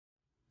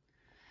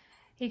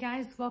Hey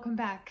guys, welcome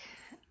back.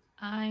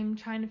 I'm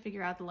trying to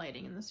figure out the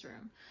lighting in this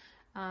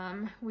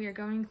room. We are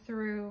going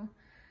through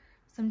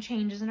some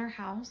changes in our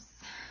house.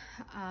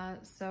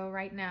 So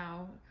right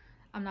now,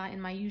 I'm not in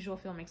my usual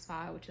filming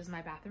spot, which is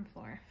my bathroom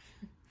floor.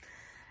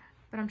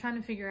 But I'm trying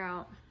to figure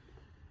out,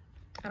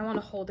 I don't want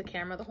to hold the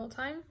camera the whole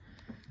time.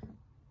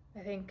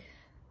 I think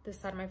this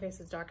side of my face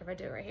is dark if I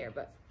do it right here,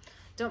 but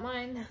don't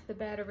mind the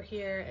bed over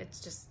here. It's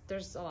just,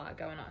 there's a lot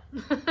going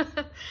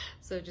on.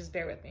 So just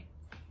bear with me.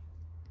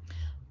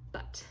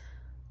 But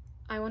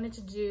I wanted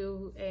to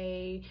do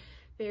a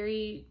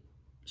very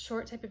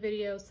short type of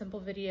video, simple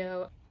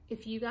video.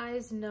 If you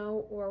guys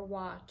know or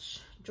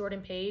watch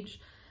Jordan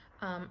Page,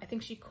 I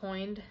think she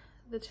coined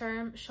the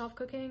term shelf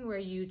cooking, where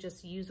you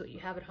just use what you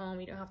have at home.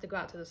 You don't have to go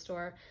out to the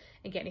store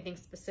and get anything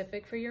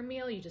specific for your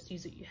meal. You just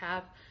use what you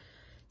have,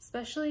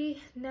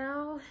 especially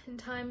now in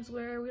times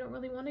where we don't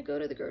really want to go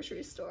to the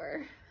grocery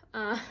store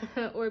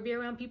or be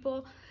around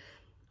people.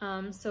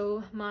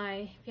 So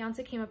my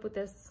fiance came up with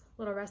this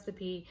little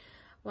recipe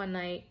one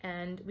night,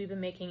 and we've been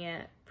making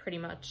it pretty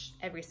much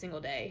every single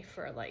day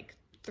for like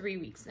 3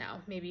 weeks now,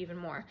 maybe even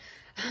more.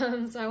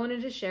 So I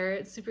wanted to share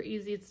it. It's super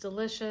easy, it's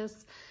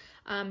delicious.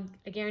 I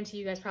guarantee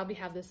you guys probably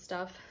have this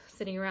stuff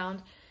sitting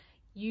around.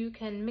 You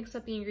can mix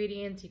up the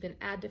ingredients, you can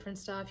add different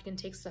stuff, you can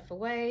take stuff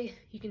away,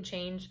 you can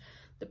change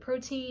the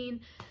protein,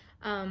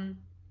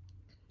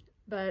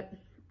 but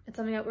it's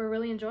something that we're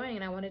really enjoying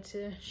and I wanted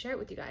to share it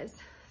with you guys.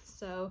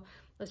 So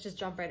let's just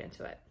jump right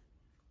into it.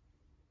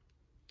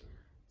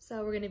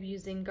 So we're going to be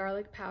using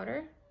garlic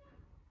powder,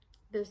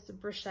 this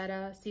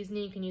bruschetta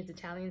seasoning. You can use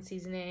Italian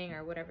seasoning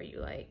or whatever you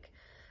like,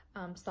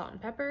 salt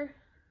and pepper,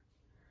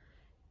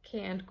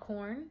 canned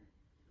corn,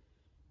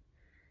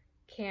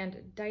 canned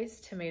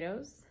diced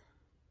tomatoes,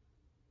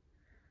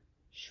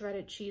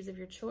 shredded cheese of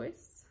your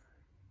choice,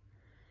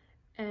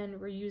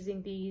 and we're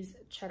using these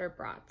cheddar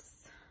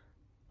brats.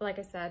 Like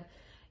I said,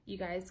 you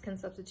guys can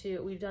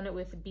substitute. We've done it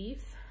with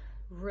beef,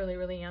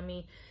 really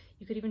yummy.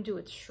 You could even do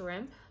it with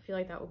shrimp. I feel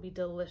like that would be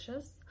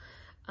delicious.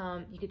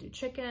 You could do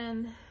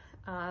chicken,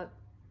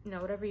 you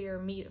know, whatever your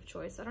meat of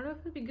choice. I don't know if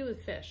it would be good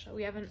with fish.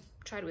 We haven't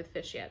tried with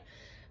fish yet,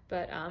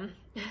 but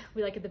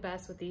we like it the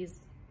best with these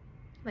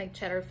like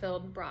cheddar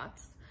filled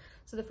brats.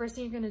 So the first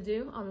thing you're gonna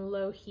do on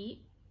low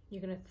heat,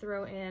 you're gonna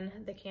throw in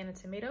the can of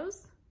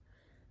tomatoes,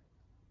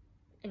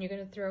 and you're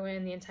gonna throw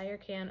in the entire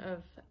can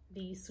of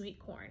the sweet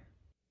corn.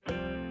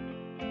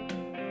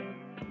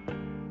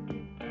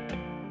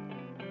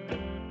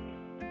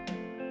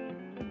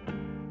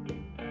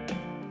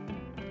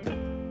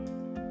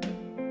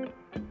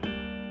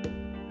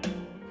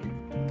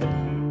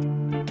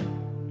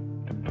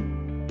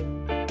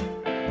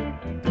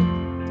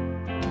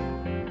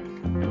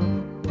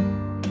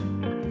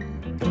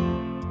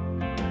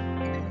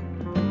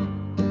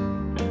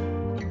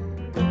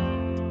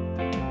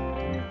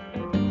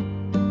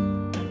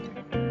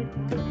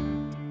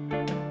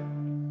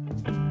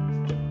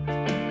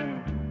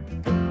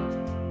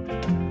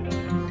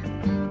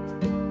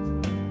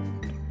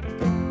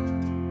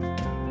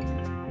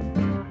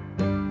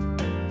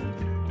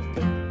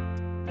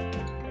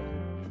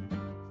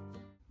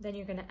 Then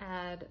you're gonna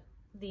add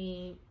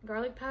the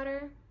garlic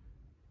powder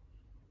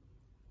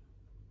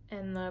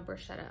and the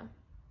bruschetta.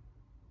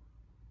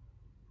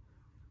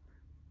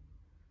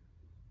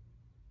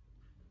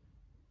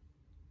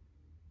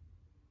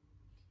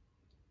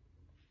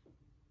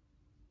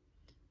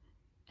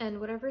 And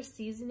whatever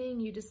seasoning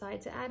you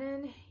decide to add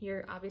in,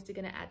 you're obviously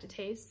gonna add to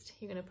taste.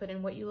 You're gonna put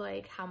in what you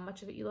like, how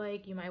much of it you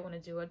like. You might wanna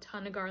do a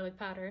ton of garlic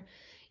powder.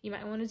 You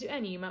might wanna do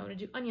any, you might wanna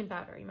do onion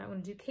powder. You might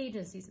wanna do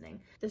Cajun seasoning.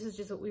 This is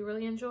just what we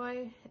really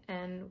enjoy,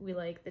 and we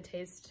like the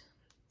taste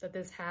that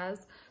this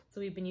has.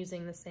 So we've been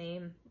using the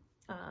same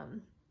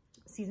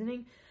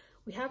seasoning.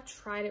 We have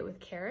tried it with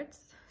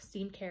carrots.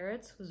 Steamed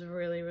carrots was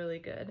really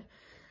good.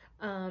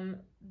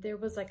 There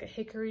was like a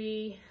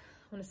hickory,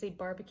 I wanna say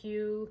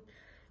barbecue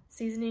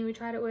seasoning we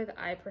tried it with.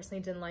 I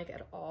personally didn't like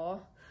at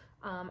all.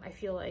 I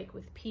feel like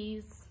with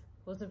peas,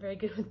 wasn't very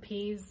good with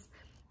peas.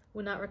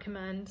 Would not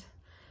recommend.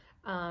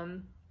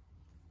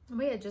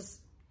 But yeah,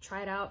 just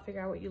try it out,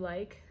 figure out what you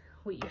like,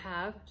 what you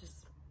have, just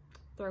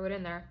throw it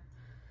in there.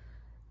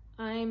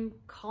 I'm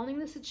calling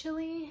this a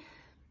chili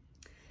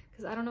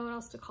because I don't know what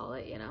else to call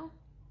it, you know?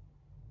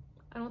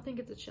 I don't think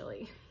it's a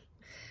chili,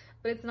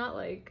 but it's not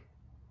like,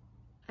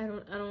 I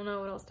don't know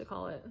what else to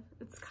call it.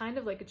 It's kind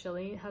of like a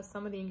chili. It has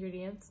some of the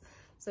ingredients.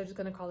 So I'm just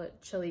gonna call it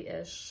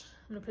chili-ish.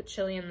 I'm gonna put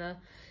chili in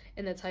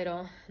the title,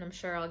 and I'm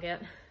sure I'll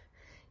get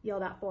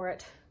yelled at for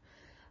it.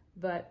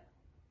 But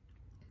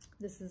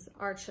this is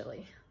our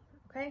chili,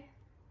 okay?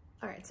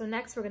 All right, so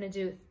next we're gonna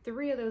do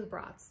 3 of those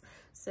brats.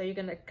 So you're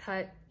gonna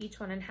cut each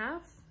one in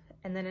half,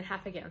 and then in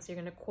half again. So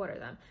you're gonna quarter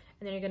them,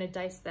 and then you're gonna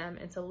dice them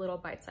into little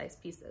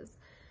bite-sized pieces.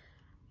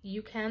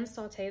 You can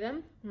saute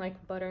them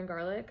like butter and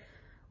garlic.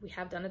 We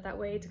have done it that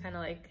way to kind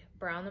of like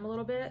brown them a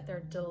little bit. They're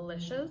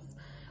delicious.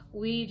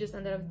 We just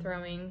ended up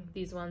throwing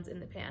these ones in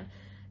the pan.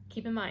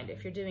 Keep in mind,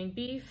 if you're doing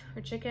beef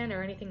or chicken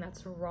or anything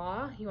that's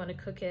raw, you want to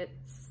cook it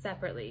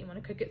separately. You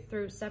want to cook it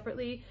through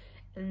separately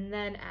and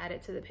then add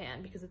it to the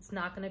pan, because it's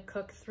not gonna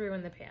cook through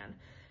in the pan.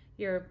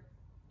 Your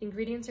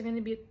ingredients are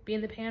gonna be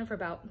in the pan for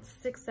about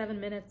 6-7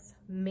 minutes,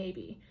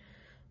 maybe.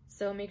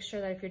 So make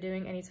sure that if you're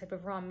doing any type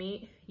of raw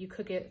meat, you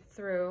cook it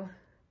through,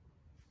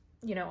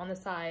 you know, on the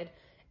side,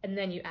 and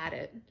then you add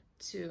it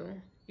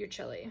to your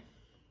chili.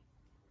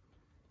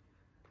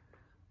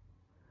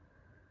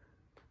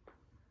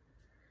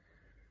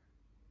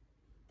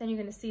 Then you're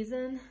gonna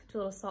season to a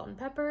little salt and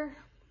pepper,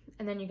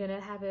 and then you're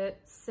gonna have it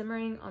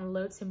simmering on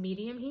low to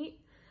medium heat.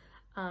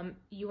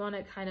 You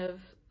wanna kind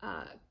of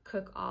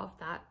cook off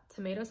that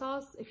tomato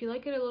sauce. If you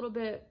like it a little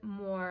bit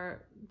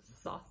more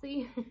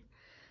saucy,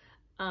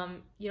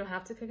 you don't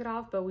have to cook it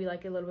off, but we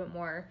like it a little bit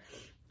more,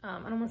 I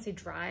don't wanna say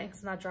dry,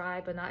 it's not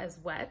dry, but not as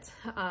wet.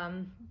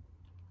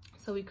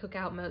 So we cook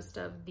out most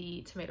of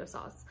the tomato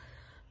sauce.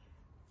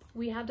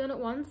 We have done it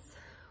once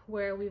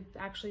where we've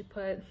actually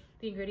put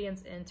the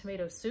ingredients in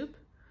tomato soup.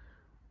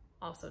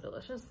 Also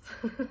delicious.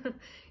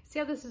 See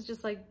how this is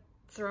just like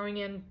throwing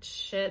in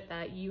shit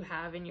that you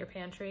have in your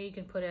pantry? You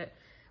can put it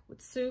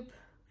with soup.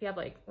 If you have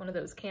like one of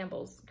those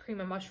Campbell's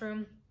cream and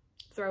mushroom,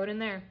 throw it in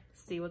there,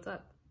 see what's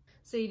up.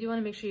 So you do want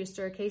to make sure you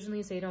stir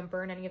occasionally so you don't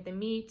burn any of the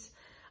meat.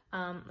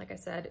 Like I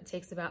said, it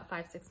takes about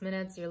 5-6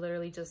 minutes. You're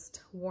literally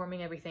just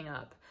warming everything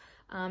up.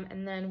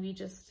 And then we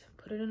just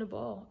put it in a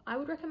bowl. I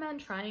would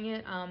recommend trying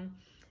it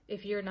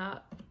if you're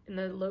not in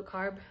the low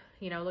carb,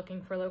 you know,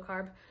 looking for low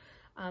carb.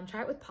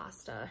 Try it with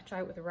pasta, try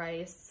it with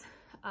rice,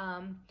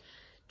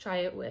 try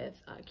it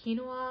with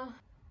quinoa.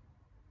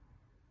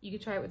 You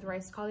could try it with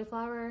rice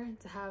cauliflower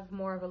to have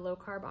more of a low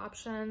carb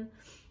option.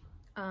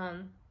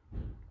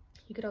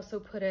 You could also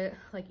put it,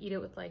 like eat it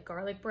with like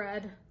garlic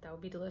bread. That would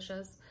be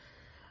delicious.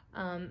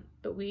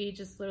 But we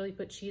just literally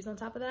put cheese on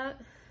top of that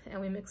and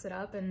we mix it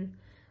up and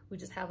we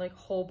just have like a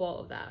whole bowl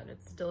of that and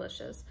it's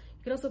delicious.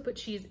 You could also put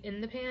cheese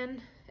in the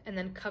pan and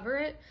then cover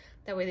it.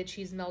 That way the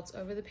cheese melts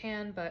over the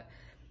pan, but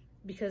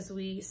because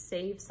we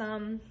save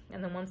some,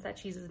 and then once that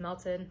cheese is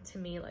melted, to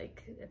me,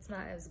 like, it's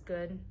not as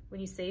good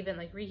when you save it and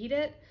like reheat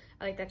it.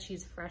 I like that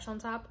cheese fresh on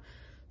top.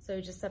 So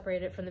just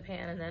separate it from the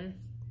pan and then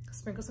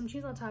sprinkle some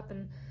cheese on top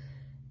and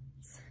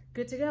it's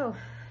good to go.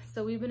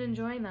 So we've been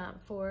enjoying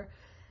that for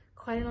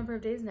quite a number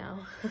of days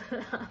now.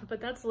 But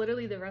that's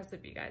literally the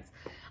recipe, guys.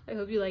 I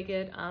hope you like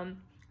it.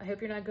 I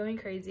hope you're not going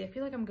crazy. I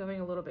feel like I'm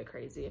going a little bit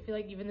crazy. I feel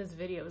like even this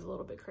video is a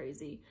little bit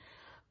crazy.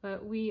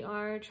 But we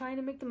are trying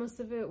to make the most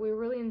of it. We're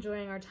really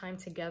enjoying our time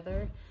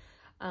together.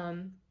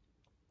 But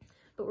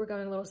we're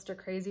going a little stir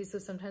crazy, so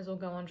sometimes we'll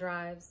go on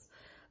drives.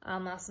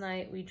 Last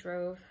night we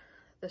drove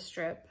the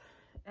Strip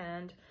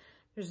and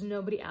there's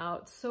nobody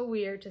out. So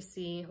weird to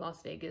see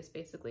Las Vegas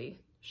basically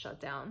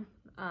shut down.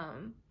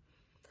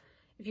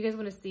 If you guys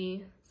want to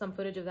see some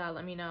footage of that,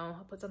 let me know.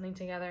 I'll put something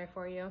together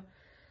for you.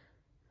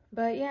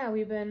 But yeah,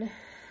 we've been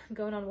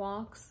going on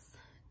walks,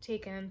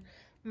 taking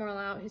Merle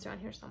out, he's around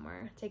here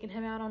somewhere, taking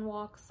him out on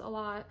walks a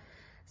lot,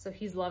 so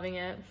he's loving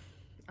it.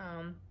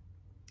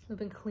 We've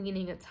been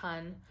cleaning a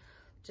ton,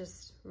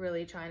 just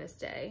really trying to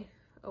stay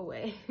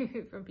away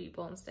from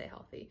people and stay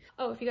healthy.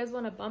 Oh, if you guys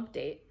want a bump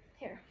date,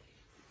 here.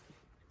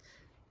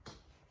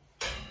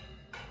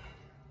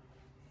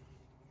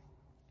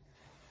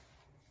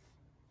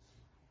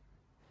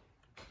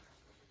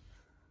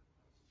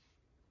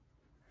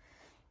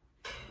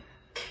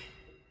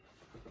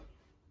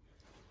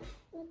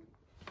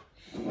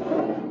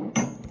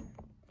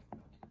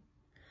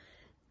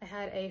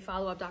 Had a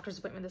follow-up doctor's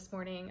appointment this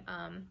morning.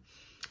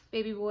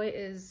 Baby boy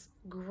is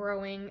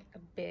growing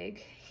big.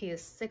 He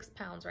is 6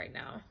 pounds right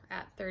now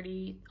at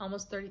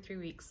almost 33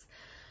 weeks.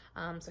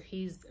 So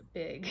he's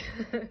big,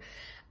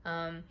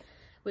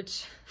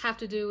 which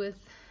half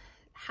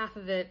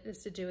of it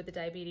is to do with the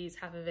diabetes.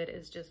 Half of it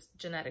is just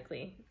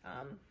genetically.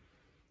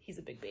 He's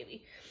a big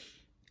baby.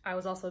 I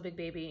was also a big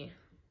baby.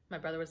 My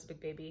brother was a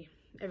big baby.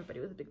 Everybody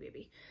was a big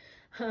baby.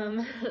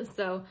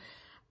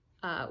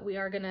 We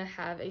are gonna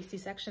have a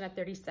C-section at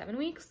 37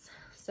 weeks.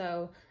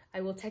 So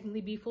I will technically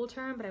be full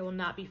term, but I will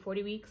not be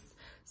 40 weeks.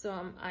 So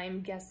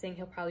I'm guessing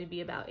he'll probably be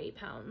about 8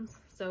 pounds.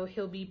 So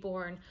he'll be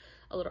born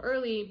a little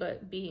early,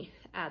 but be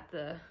at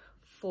the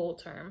full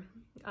term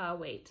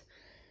weight.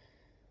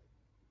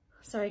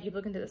 Sorry, I keep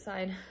looking to the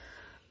side.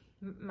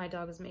 My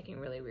dog is making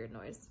really weird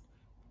noise.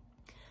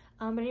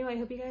 But anyway, I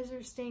hope you guys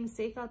are staying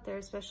safe out there,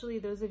 especially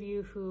those of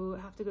you who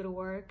have to go to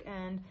work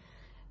and,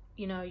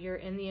 you know, you're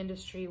in the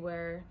industry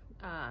where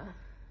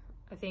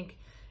I think,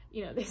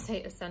 you know, they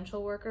say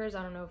essential workers.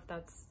 I don't know if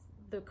that's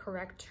the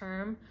correct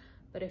term,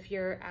 but if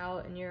you're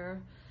out and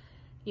you're,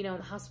 you know, in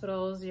the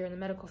hospitals, you're in the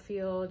medical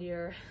field,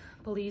 you're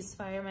police,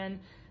 firemen,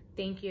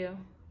 thank you.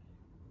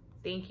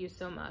 Thank you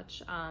so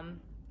much.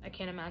 I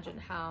can't imagine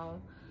how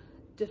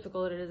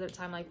difficult it is at a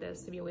time like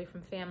this to be away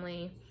from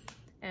family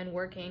and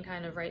working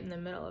kind of right in the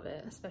middle of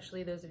it,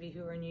 especially those of you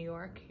who are in New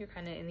York. You're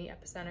kind of in the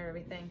epicenter of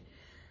everything.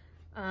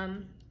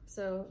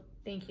 So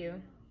thank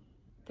you.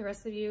 The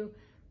rest of you,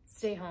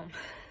 stay home,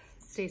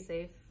 stay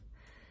safe,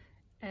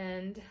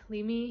 and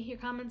leave me your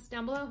comments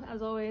down below.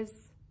 As always,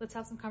 let's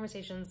have some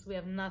conversations. We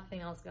have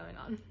nothing else going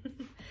on.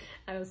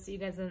 I will see you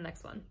guys in the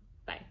next one.